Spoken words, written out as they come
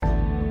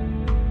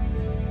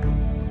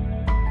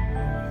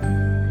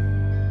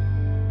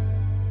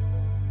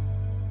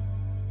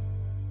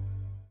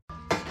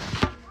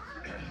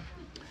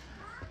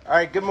All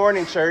right, good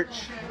morning,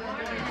 church.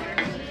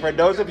 For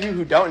those of you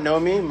who don't know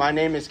me, my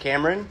name is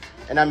Cameron,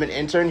 and I'm an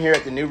intern here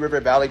at the New River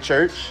Valley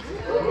Church.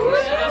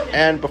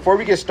 And before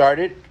we get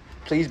started,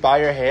 please bow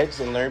your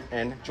heads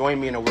and join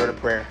me in a word of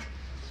prayer.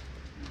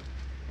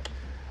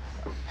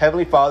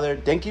 Heavenly Father,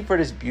 thank you for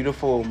this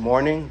beautiful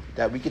morning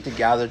that we get to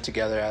gather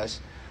together as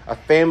a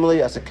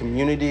family, as a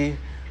community,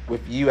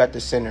 with you at the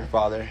center,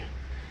 Father.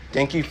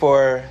 Thank you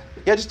for,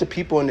 just the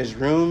people in this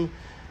room,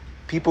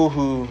 people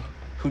who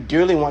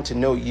dearly want to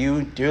know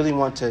you, dearly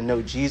want to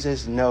know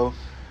Jesus, know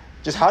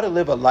just how to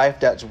live a life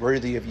that's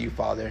worthy of you,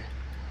 Father.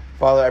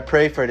 Father, I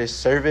pray for this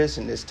service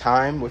and this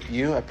time with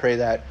you. I pray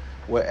that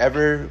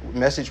whatever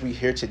message we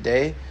hear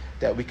today,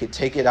 that we could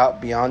take it out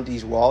beyond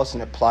these walls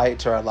and apply it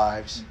to our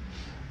lives.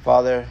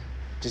 Father,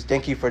 just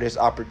thank you for this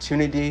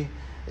opportunity.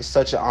 It's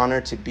such an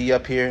honor to be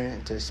up here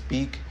and to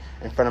speak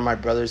in front of my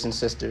brothers and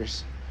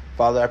sisters.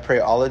 Father, I pray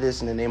all of this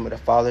in the name of the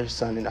Father,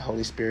 Son, and the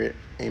Holy Spirit.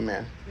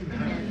 Amen.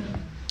 Amen.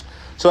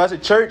 So as a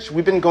church,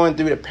 we've been going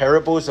through the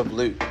parables of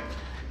Luke.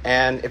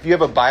 And if you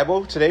have a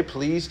Bible today,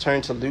 please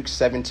turn to Luke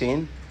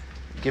 17.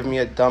 Give me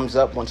a thumbs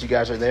up once you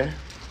guys are there.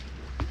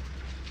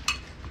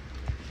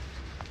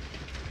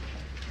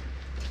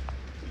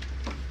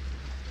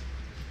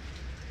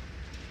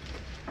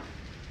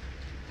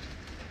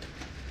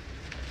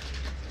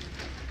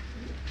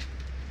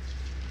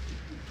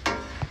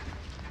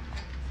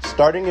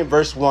 Starting in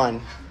verse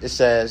 1, it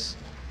says,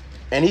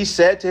 "And he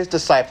said to his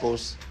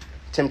disciples,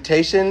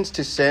 'Temptations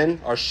to sin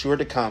are sure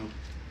to come,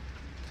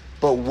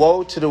 but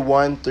woe to the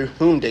one through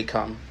whom they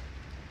come.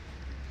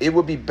 It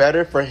would be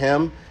better for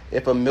him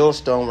if a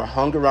millstone were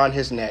hung around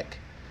his neck,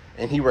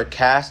 and he were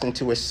cast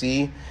into a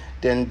sea,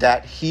 than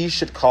that he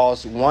should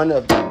cause one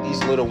of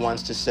these little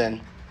ones to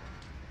sin.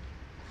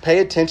 Pay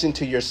attention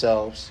to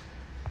yourselves.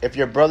 If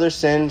your brother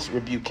sins,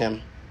 rebuke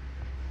him.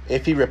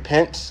 If he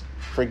repents,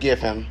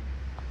 forgive him.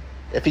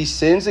 If he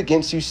sins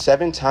against you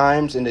 7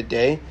 times in a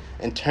day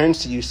and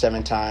turns to you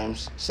 7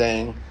 times,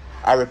 saying,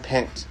 I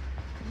repent,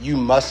 you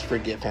must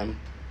forgive him.'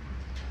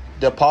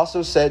 The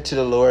apostles said to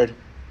the Lord,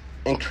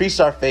 'Increase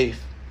our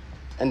faith.'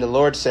 And the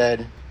Lord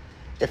said,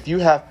 'If you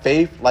have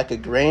faith like a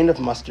grain of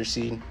mustard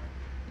seed,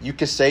 you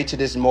can say to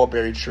this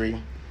mulberry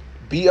tree,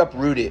 be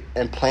uprooted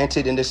and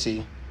planted in the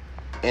sea,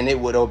 and it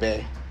would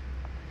obey.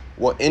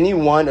 Will any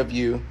one of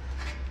you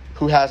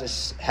who has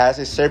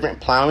a servant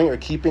plowing or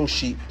keeping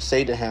sheep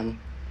say to him,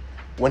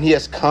 when he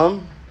has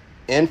come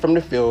in from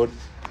the field,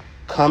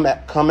 come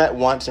at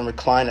once and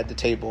recline at the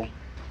table?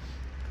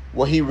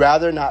 Will he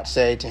rather not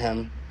say to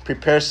him,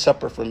 prepare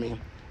supper for me,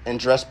 and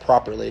dress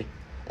properly,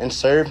 and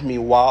serve me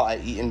while I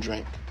eat and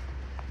drink?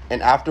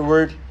 And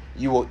afterward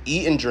you will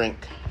eat and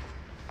drink.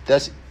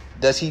 Does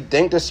he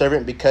thank the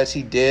servant because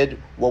he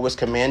did what was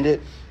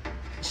commanded?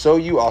 So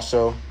you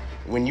also,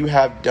 when you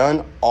have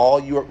done all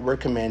you were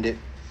commanded,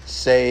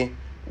 say,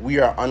 we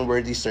are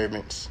unworthy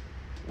servants.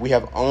 We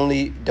have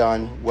only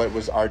done what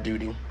was our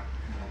duty.'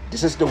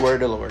 This is the word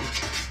of the Lord."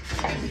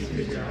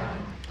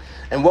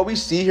 And what we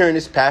see here in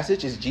this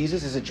passage is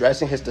Jesus is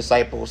addressing his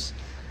disciples.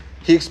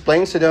 He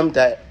explains to them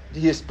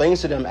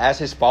as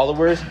his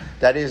followers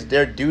that it is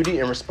their duty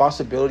and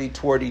responsibility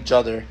toward each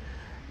other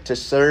to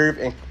serve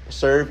and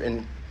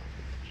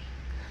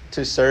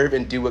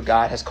do what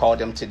God has called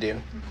them to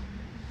do.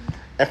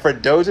 And for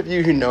those of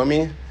you who know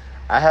me,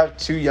 I have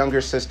 2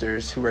 younger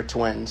sisters who are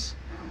twins.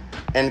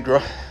 And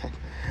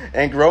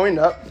growing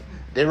up,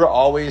 they were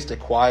always the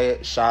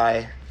quiet,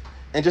 shy,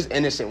 and just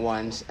innocent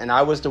ones. And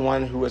I was the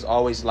one who was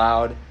always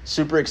loud,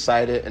 super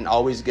excited, and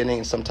always getting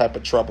in some type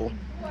of trouble.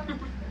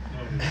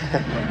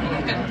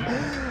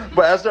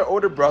 But as their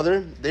older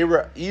brother, they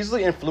were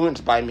easily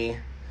influenced by me,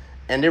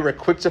 and they were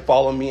quick to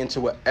follow me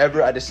into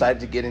whatever I decided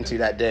to get into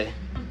that day.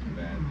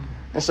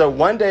 And so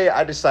one day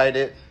I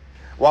decided,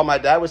 while my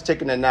dad was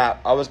taking a nap,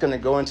 I was going to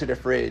go into the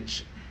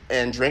fridge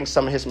and drink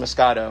some of his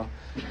Moscato,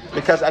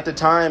 because at the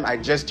time I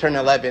just turned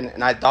 11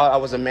 and I thought I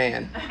was a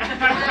man.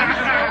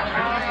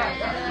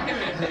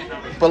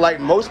 But like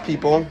most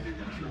people,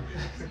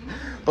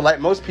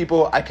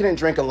 I couldn't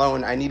drink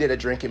alone. I needed a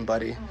drinking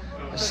buddy.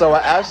 So I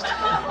asked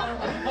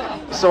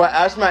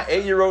my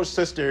 8-year-old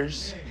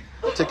sisters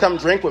to come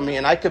drink with me,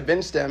 and I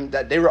convinced them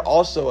that they were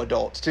also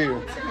adults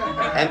too,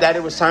 and that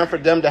it was time for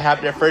them to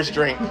have their first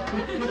drink.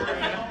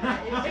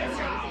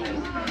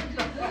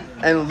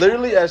 And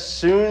literally as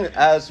soon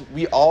as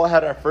we all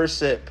had our first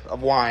sip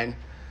of wine,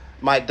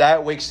 my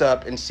dad wakes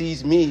up and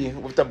sees me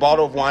with a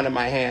bottle of wine in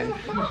my hand.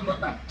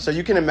 So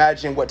you can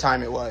imagine what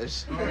time it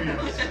was.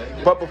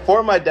 But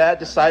before my dad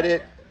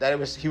decided that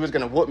he was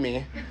going to whoop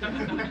me,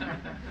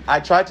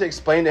 I tried to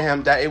explain to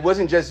him that it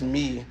wasn't just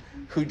me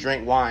who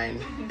drank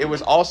wine. It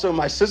was also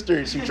my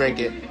sisters who drank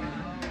it.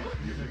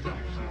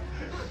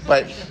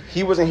 But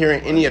he wasn't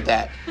hearing any of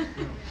that.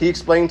 He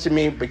explained to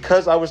me,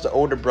 because I was the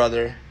older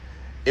brother,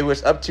 it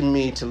was up to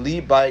me to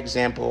lead by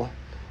example,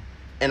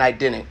 and I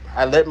didn't.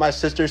 I led my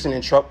sisters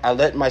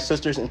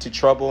into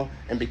trouble,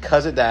 and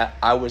because of that,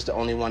 I was the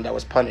only one that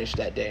was punished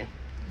that day.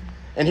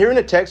 And here in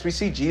the text, we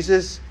see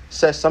Jesus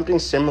says something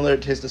similar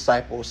to his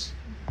disciples.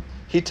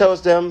 He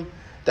tells them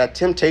that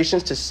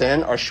temptations to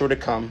sin are sure to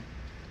come,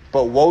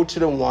 but woe to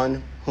the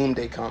one whom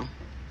they come.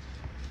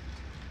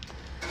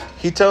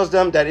 He tells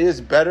them that it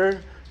is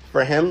better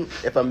for him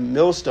if a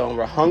millstone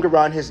were hung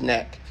around his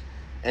neck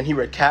and he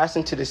were cast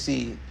into the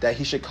sea, that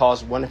he should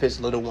cause one of his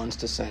little ones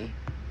to sin.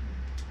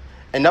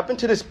 And up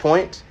until this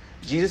point,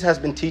 Jesus has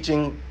been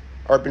teaching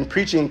or been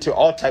preaching to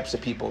all types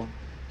of people.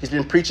 He's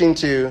been preaching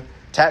to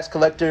tax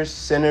collectors,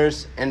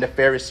 sinners, and the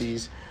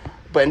Pharisees.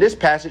 But in this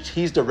passage,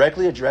 he's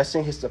directly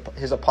addressing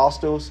his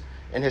apostles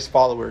and his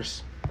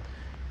followers.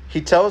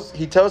 He tells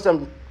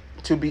them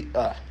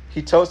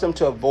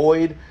to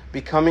avoid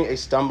becoming a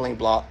stumbling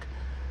block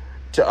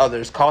to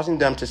others, causing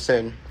them to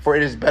sin. For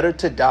it is better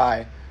to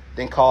die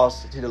than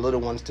cause to the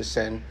little ones to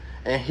sin.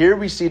 And here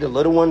we see the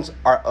little ones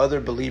are other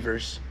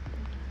believers.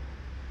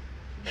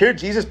 Here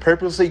Jesus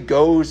purposely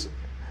goes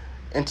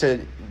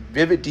into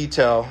vivid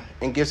detail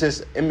and gives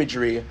us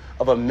imagery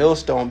of a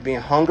millstone being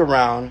hung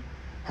around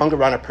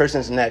a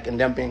person's neck and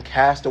them being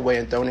cast away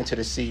and thrown into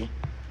the sea.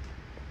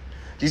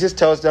 Jesus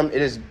tells them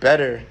it is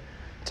better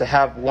to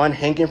have one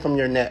hanging from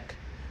your neck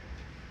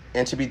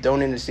and to be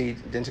thrown in the sea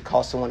than to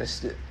cause someone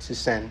to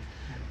sin.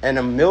 And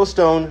a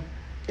millstone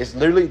is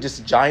literally just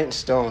a giant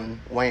stone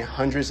weighing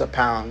hundreds of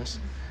pounds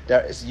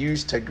that is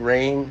used to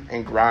grain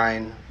and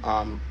grind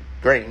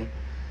grain.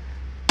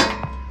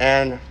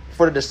 And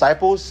for the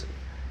disciples,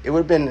 it would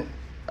have been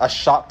a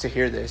shock to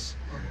hear this.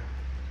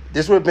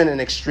 This would have been an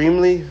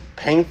extremely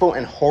painful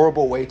and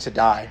horrible way to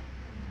die.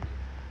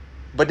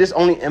 But this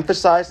only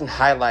emphasized and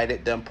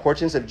highlighted the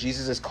importance of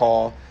Jesus'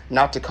 call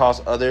not to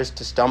cause others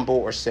to stumble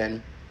or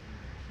sin.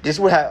 This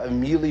would have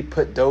immediately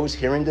put those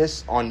hearing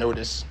this on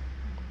notice.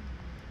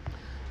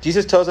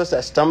 Jesus tells us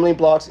that stumbling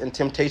blocks and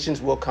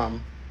temptations will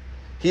come.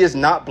 He is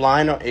not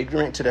blind or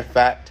ignorant to the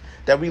fact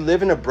that we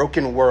live in a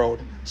broken world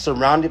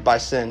surrounded by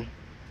sin.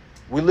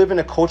 We live in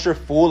a culture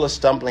full of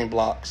stumbling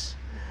blocks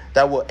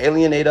that will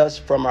alienate us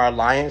from our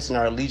alliance and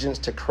our allegiance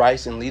to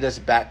Christ and lead us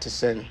back to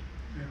sin.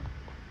 Yeah.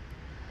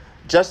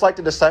 Just like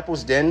the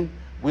disciples then,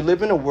 we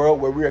live in a world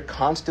where we are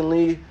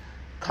constantly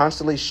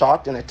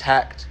shocked and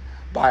attacked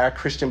by our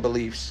Christian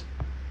beliefs,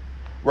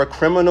 where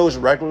criminals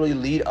regularly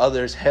lead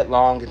others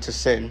headlong into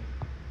sin,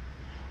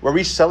 where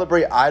we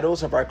celebrate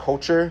idols of our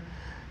culture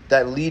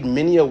that lead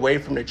many away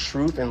from the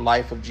truth and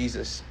life of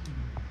Jesus.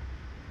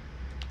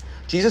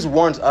 Jesus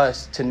warns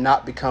us to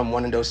not become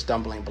one of those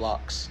stumbling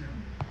blocks.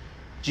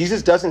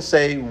 Jesus doesn't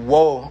say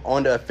woe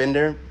on the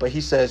offender, but he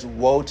says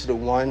woe to the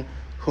one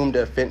whom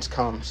the offense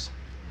comes.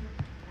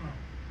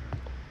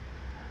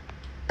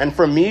 And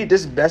for me,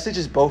 this message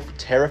is both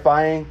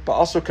terrifying but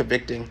also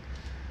convicting.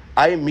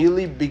 I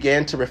immediately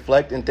began to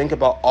reflect and think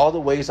about all the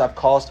ways I've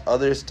caused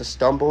others to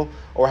stumble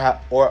or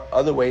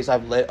other ways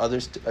I've led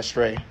others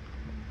astray.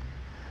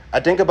 I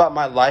think about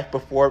my life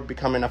before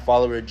becoming a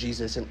follower of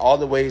Jesus and all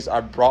the ways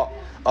I brought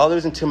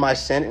others into my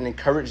sin and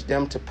encouraged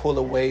them to pull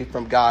away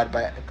from God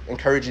by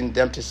encouraging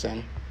them to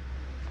sin.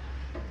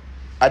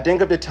 I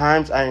think of the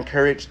times I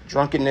encouraged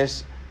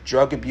drunkenness,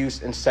 drug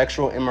abuse, and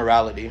sexual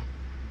immorality.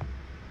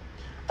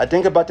 I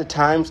think about the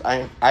times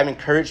I've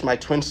encouraged my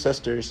twin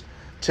sisters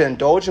to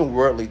indulge in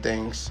worldly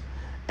things,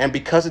 and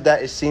because of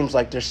that, it seems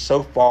like they're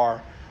so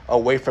far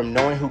away from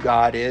knowing who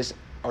God is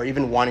or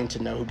even wanting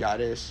to know who God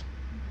is.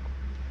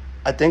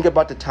 I think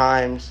about the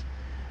times,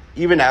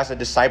 even as a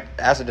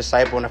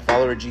disciple and a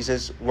follower of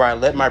Jesus, where I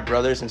led my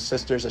brothers and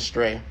sisters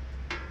astray.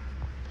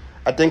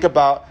 I think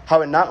about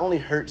how it not only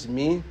hurts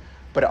me,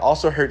 but it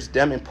also hurts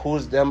them and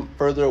pulls them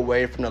further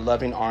away from the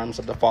loving arms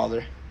of the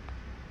Father.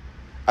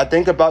 I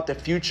think about the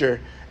future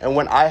and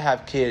when I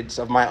have kids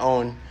of my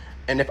own,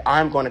 and if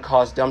I'm going to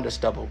cause them to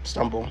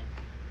stumble.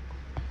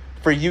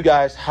 For you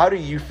guys, how do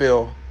you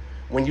feel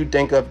when you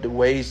think of the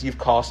ways you've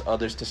caused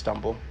others to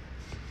stumble?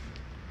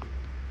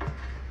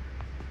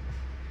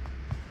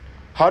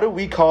 How do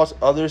we cause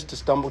others to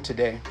stumble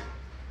today?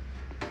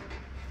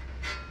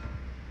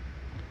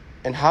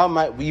 And how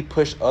might we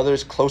push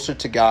others closer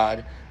to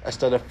God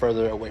instead of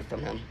further away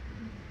from Him?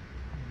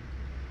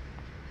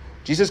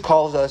 Jesus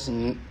calls us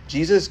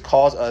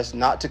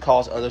not to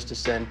cause others to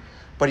sin,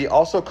 but He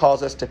also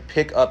calls us to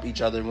pick up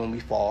each other when we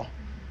fall.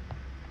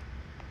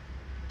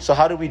 So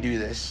how do we do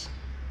this?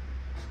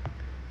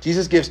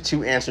 Jesus gives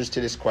two answers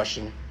to this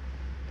question.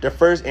 The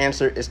first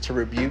answer is to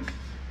rebuke,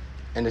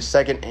 and the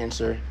second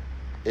answer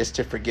is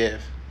to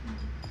forgive.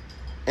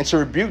 And to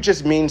rebuke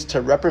just means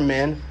to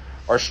reprimand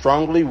or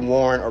strongly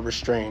warn or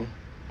restrain.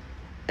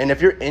 And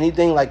if you're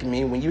anything like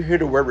me, when you hear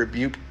the word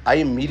rebuke, I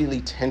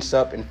immediately tense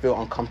up and feel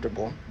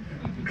uncomfortable.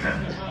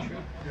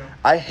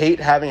 I hate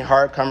having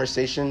hard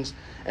conversations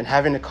and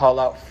having to call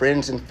out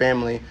friends and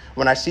family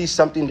when I see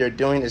something they're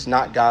doing is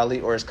not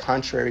godly or is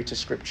contrary to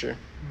Scripture.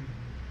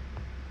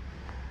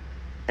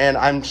 And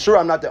I'm sure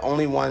I'm not the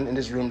only one in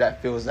this room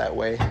that feels that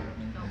way.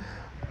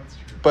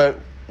 But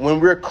when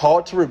we're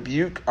called to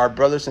rebuke our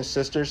brothers and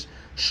sisters,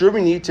 sure,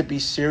 we need to be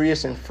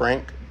serious and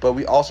frank, but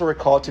we also are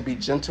called to be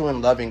gentle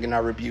and loving in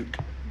our rebuke.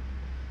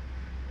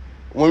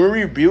 When we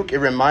rebuke, it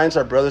reminds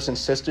our brothers and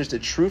sisters the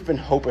truth and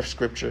hope of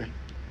Scripture.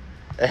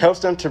 It helps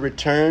them to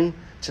return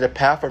to the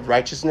path of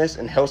righteousness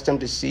and helps them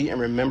to see and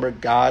remember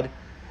God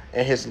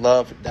and his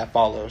love that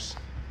follows.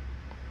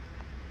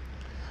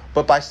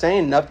 But by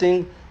saying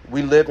nothing,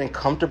 we live in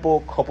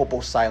comfortable,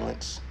 culpable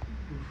silence.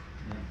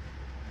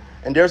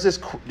 And there's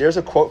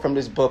a quote from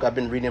this book I've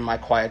been reading in my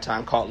quiet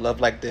time called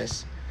Love Like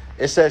This.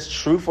 It says,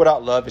 truth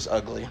without love is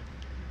ugly,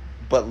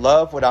 but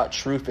love without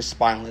truth is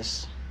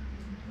spineless.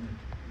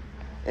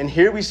 And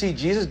here we see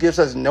Jesus gives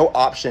us no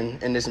option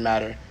in this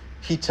matter.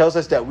 He tells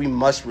us that we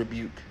must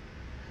rebuke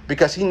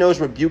because he knows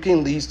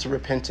rebuking leads to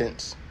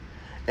repentance.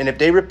 And if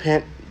they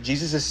repent,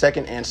 Jesus'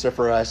 second answer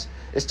for us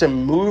is to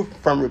move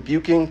from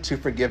rebuking to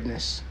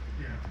forgiveness.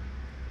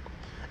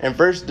 Yeah. In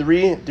verse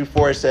 3 through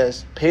 4, it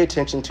says, pay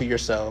attention to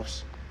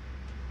yourselves.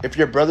 If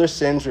your brother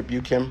sins,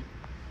 rebuke him.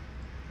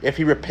 If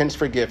he repents,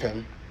 forgive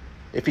him.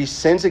 If he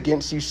sins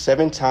against you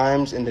 7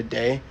 times in the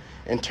day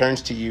and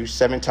turns to you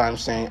 7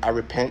 times saying, I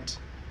repent,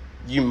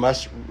 you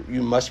must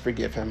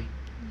forgive him.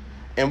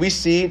 And we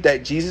see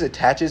that Jesus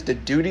attaches the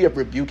duty of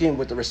rebuking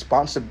with the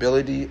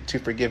responsibility to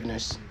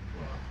forgiveness.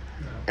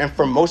 And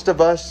for most of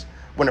us,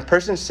 when a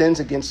person sins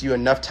against you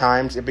enough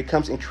times, it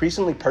becomes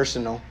increasingly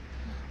personal.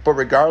 But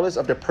regardless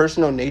of the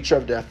personal nature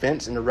of the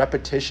offense and the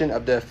repetition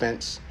of the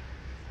offense,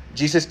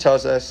 Jesus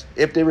tells us,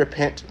 if they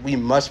repent, we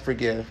must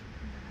forgive.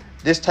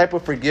 This type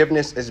of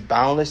forgiveness is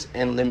boundless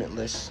and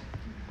limitless.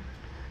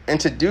 And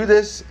to do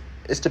this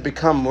is to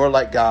become more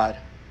like God.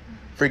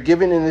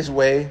 Forgiving in this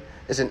way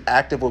is an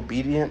act of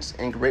obedience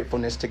and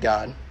gratefulness to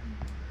God.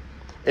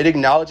 It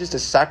acknowledges the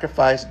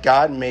sacrifice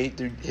God made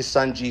through his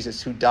son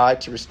Jesus, who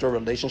died to restore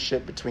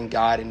relationship between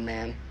God and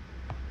man.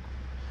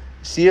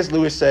 C.S.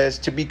 Lewis says,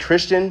 to be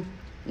Christian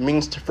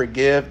means to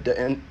forgive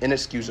the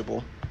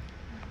inexcusable,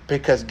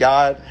 because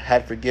God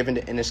had forgiven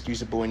the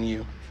inexcusable in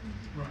you.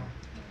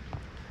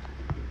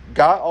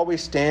 God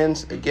always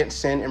stands against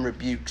sin and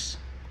rebukes,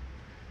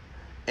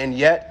 and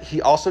yet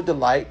he also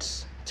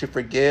delights to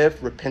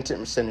forgive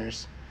repentant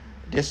sinners.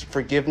 This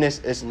forgiveness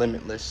is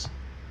limitless.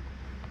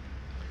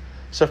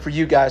 So for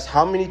you guys,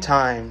 how many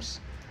times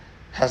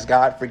has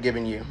God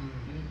forgiven you?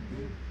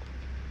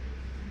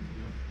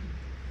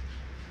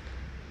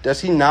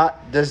 Does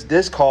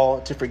this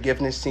call to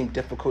forgiveness seem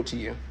difficult to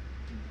you?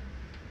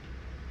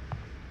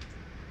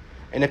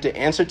 And if the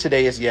answer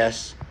today is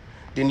yes,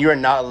 then you are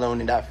not alone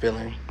in that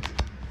feeling.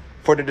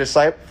 For the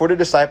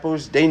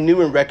disciples, they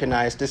knew and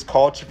recognized this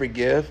call to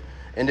forgive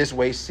in this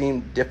way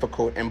seemed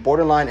difficult and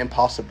borderline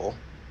impossible.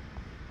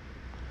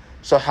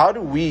 So how do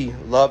we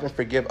love and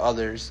forgive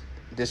others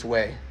this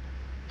way?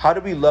 How do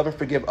we love and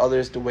forgive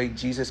others the way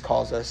Jesus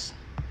calls us?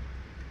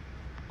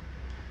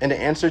 And the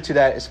answer to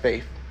that is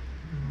faith.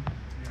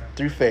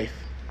 Through faith.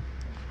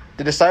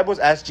 The disciples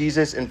asked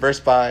Jesus in verse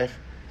 5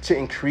 to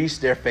increase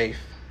their faith,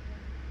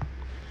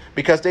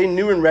 because they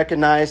knew and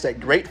recognized that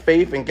great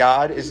faith in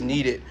God is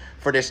needed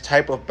for this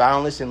type of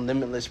boundless and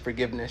limitless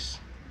forgiveness.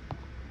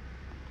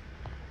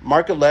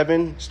 Mark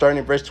 11, starting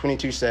in verse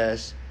 22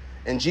 says,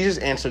 and Jesus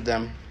answered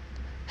them,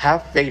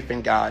 have faith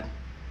in God.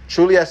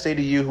 Truly I say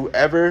to you,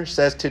 whoever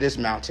says to this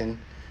mountain,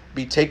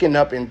 be taken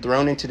up and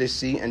thrown into the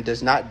sea, and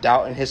does not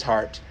doubt in his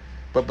heart,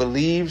 but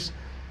believes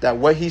that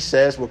what he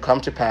says will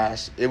come to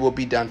pass, it will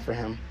be done for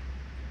him.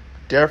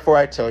 Therefore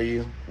I tell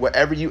you,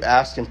 whatever you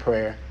ask in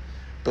prayer,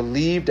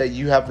 believe that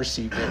you have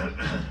received it,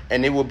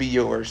 and it will be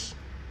yours.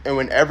 And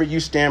whenever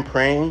you stand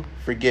praying,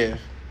 forgive,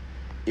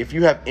 if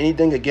you have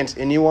anything against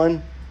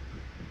anyone,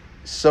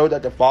 so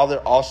that the Father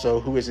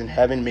also who is in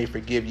heaven may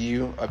forgive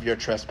you of your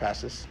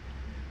trespasses.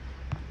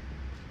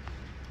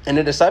 And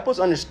the disciples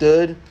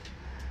understood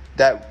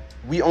that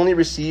we only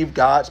receive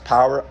God's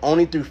power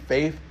only through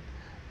faith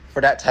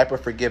for that type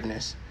of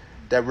forgiveness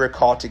that we're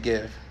called to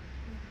give.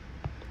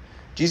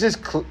 Jesus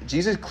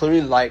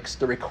clearly likes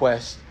the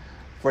request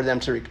for them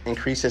to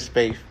increase his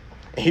faith.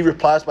 And he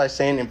replies by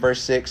saying in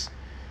verse 6,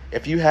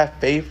 if you have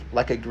faith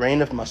like a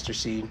grain of mustard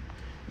seed,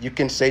 you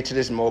can say to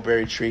this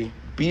mulberry tree,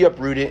 be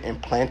uprooted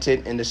and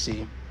planted in the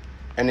sea,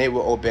 and it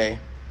will obey.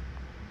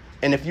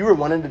 And if you were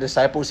one of the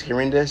disciples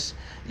hearing this,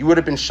 you would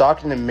have been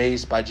shocked and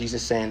amazed by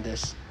Jesus saying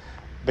this,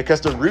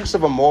 because the roots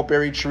of a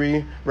mulberry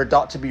tree were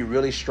thought to be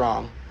really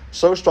strong.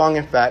 So strong,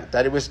 in fact,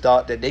 that it was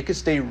thought that they could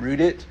stay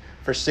rooted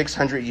for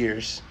 600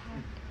 years.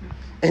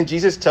 And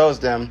Jesus tells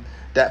them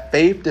that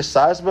faith the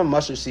size of a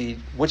mustard seed,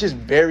 which is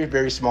very,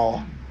 very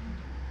small,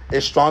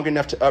 is strong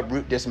enough to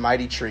uproot this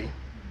mighty tree.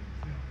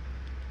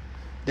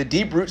 The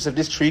deep roots of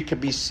this tree could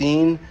be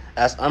seen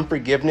as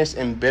unforgiveness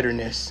and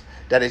bitterness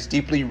that is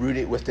deeply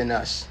rooted within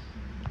us.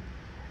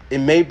 It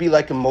may be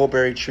like a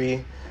mulberry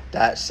tree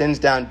that sends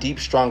down deep,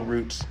 strong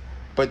roots,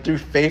 but through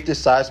faith the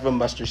size of a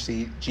mustard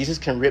seed, Jesus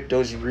can rip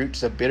those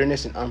roots of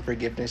bitterness and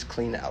unforgiveness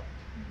clean out.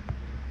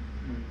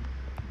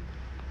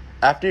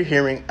 After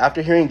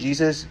hearing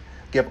Jesus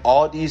give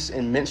all these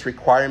immense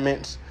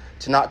requirements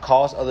to not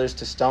cause others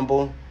to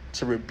stumble,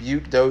 to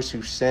rebuke those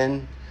who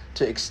sin,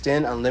 to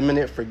extend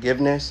unlimited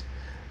forgiveness,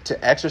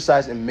 to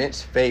exercise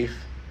immense faith,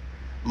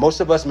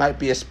 most of us might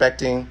be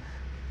expecting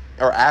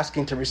or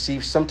asking to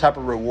receive some type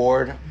of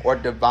reward or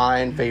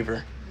divine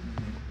favor.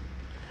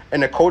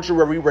 In a culture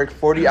where we work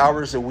 40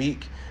 hours a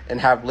week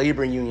and have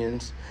labor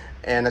unions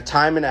and a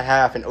time and a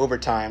half and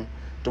overtime,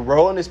 the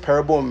world in this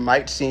parable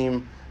might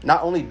seem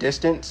not only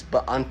distant,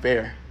 but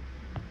unfair.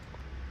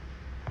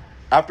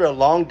 After a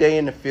long day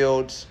in the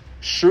fields,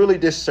 surely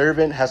this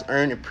servant has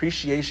earned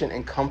appreciation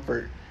and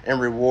comfort and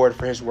reward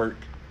for his work.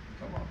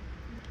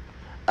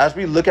 As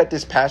we look at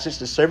this passage,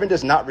 the servant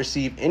does not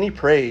receive any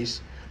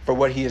praise for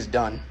what he has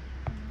done.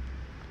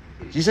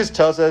 Jesus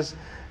tells us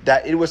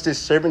that it was this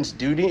servant's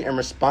duty and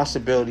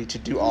responsibility to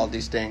do all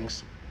these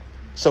things.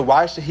 So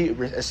why should he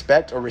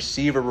expect or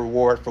receive a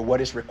reward for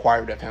what is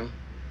required of him?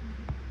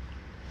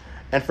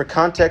 And for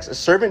context, a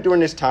servant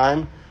during this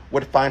time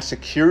would find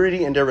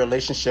security in their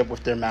relationship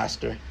with their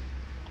master.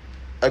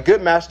 A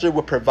good master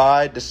would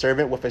provide the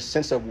servant with a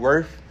sense of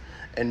worth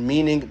and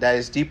meaning that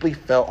is deeply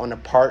felt on the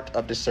part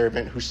of the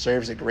servant who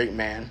serves a great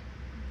man.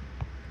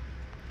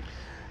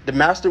 The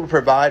master would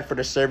provide for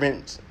the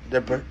servant's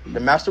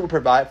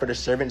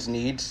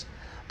needs,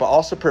 but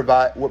also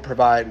would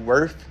provide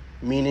worth,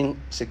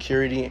 meaning,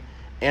 security,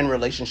 and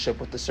relationship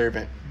with the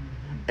servant.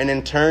 And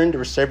in turn,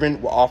 the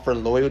servant will offer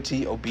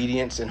loyalty,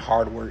 obedience, and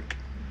hard work.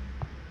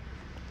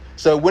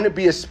 So it wouldn't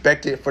be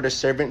expected for the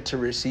servant to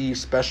receive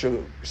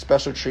special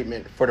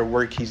treatment for the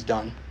work he's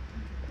done.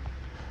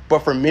 But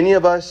for many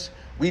of us,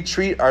 we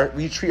treat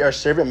our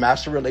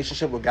servant-master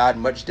relationship with God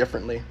much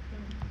differently.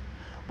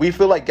 We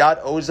feel like God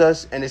owes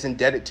us and is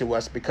indebted to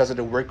us because of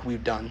the work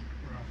we've done.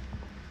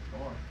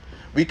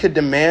 We could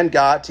demand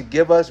God to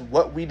give us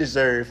what we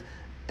deserve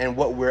and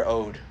what we're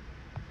owed.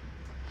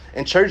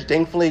 In church,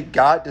 thankfully,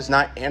 God does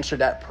not answer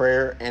that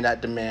prayer and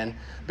that demand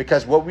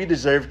because what we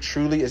deserve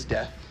truly is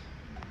death.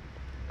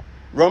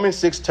 Romans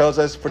 6 tells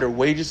us, for the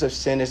wages of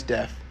sin is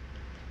death,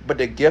 but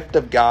the gift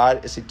of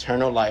God is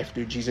eternal life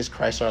through Jesus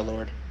Christ our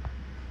Lord.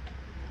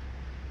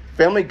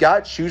 Family,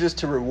 God chooses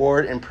to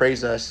reward and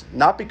praise us,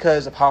 not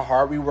because of how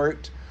hard we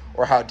worked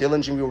or how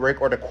diligent we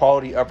work or the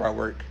quality of our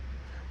work,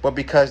 but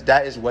because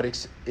that is what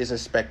is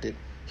expected.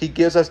 He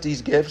gives us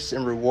these gifts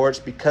and rewards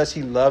because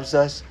he loves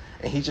us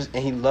and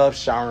he loves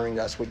showering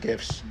us with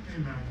gifts.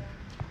 Amen.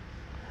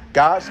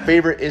 God's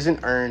favor isn't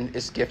earned,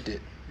 it's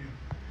gifted.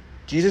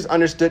 Jesus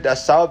understood that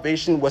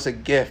salvation was a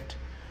gift.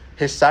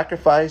 His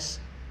sacrifice,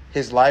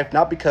 his life,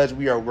 not because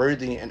we are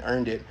worthy and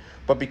earned it,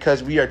 but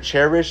because we are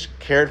cherished,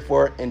 cared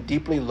for, and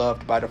deeply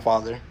loved by the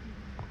Father.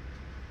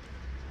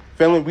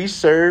 Family, we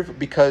serve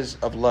because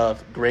of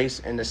love, grace,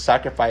 and the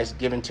sacrifice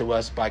given to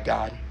us by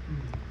God.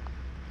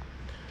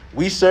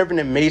 We serve an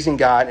amazing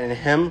God, and in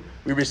him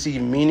we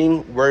receive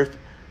meaning, worth,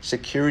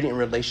 security, and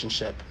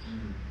relationship.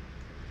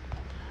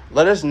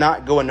 Let us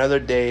not go another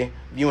day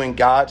viewing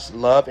God's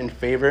love and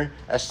favor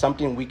as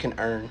something we can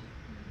earn.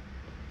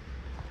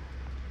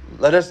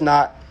 Let us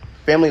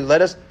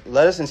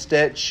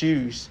instead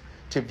choose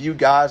to view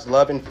God's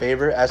love and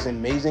favor as an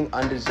amazing,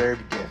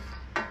 undeserved gift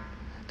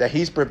that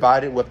he's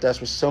provided with us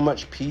with so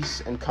much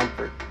peace and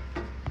comfort.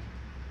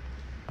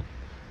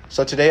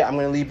 So today I'm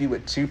going to leave you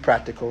with two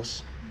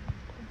practicals.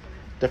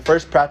 The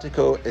first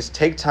practical is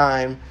take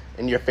time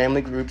in your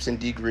family groups and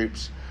D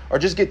groups, or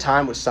just get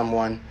time with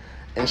someone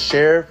and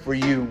share for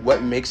you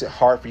what makes it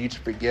hard for you to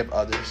forgive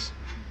others.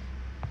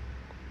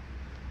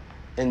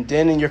 And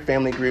then in your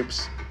family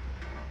groups,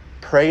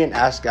 pray and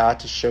ask God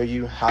to show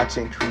you how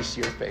to increase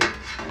your faith.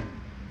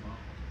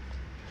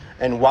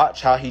 And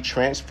watch how he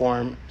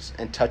transforms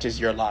and touches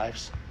your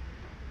lives.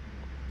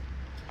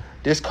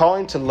 This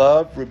calling to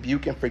love,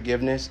 rebuke, and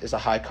forgiveness is a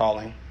high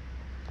calling,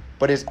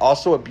 but it's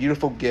also a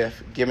beautiful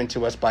gift given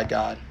to us by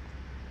God.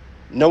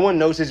 No one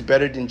knows this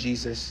better than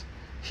Jesus.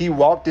 He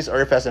walked this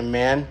earth as a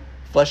man,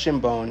 flesh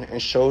and bone,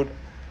 and showed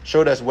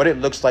us what it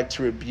looks like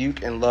to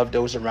rebuke and love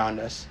those around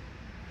us.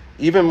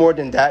 Even more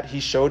than that, he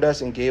showed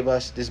us and gave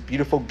us this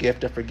beautiful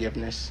gift of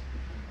forgiveness.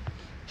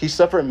 He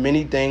suffered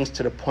many things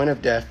to the point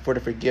of death for the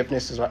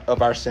forgiveness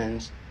of our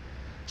sins.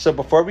 So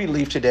before we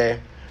leave today,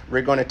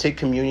 we're going to take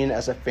communion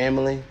as a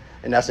family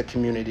and as a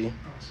community.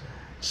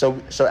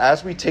 So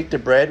as we take the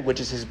bread, which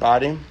is his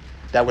body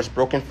that was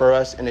broken for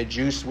us, and the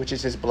juice, which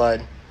is his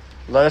blood,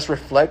 let us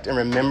reflect and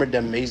remember the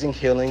amazing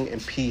healing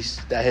and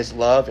peace that his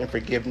love and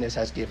forgiveness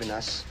has given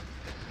us.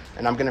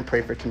 And I'm going to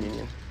pray for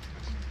communion.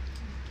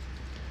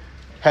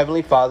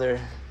 Heavenly Father,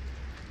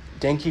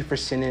 thank you for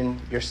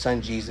sending your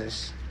son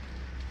Jesus.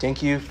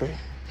 Thank you for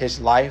his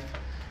life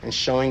and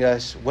showing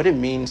us what it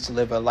means to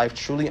live a life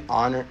truly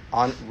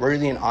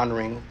worthy and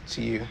honoring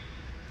to you.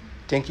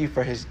 Thank you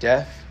for his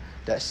death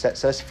that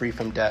sets us free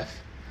from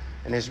death,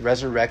 and his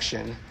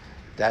resurrection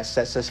that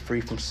sets us free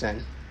from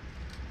sin.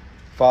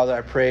 Father,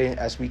 I pray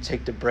as we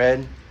take the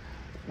bread,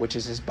 which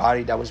is his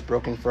body that was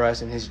broken for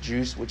us, and his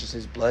juice, which is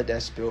his blood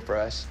that spilled for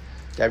us,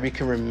 that we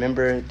can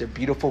remember the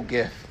beautiful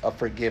gift of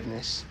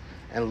forgiveness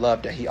and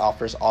love that he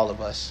offers all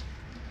of us.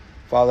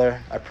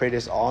 Father, I pray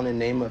this all in the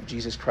name of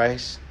Jesus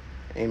Christ.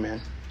 Amen.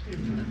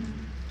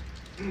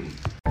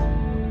 Amen.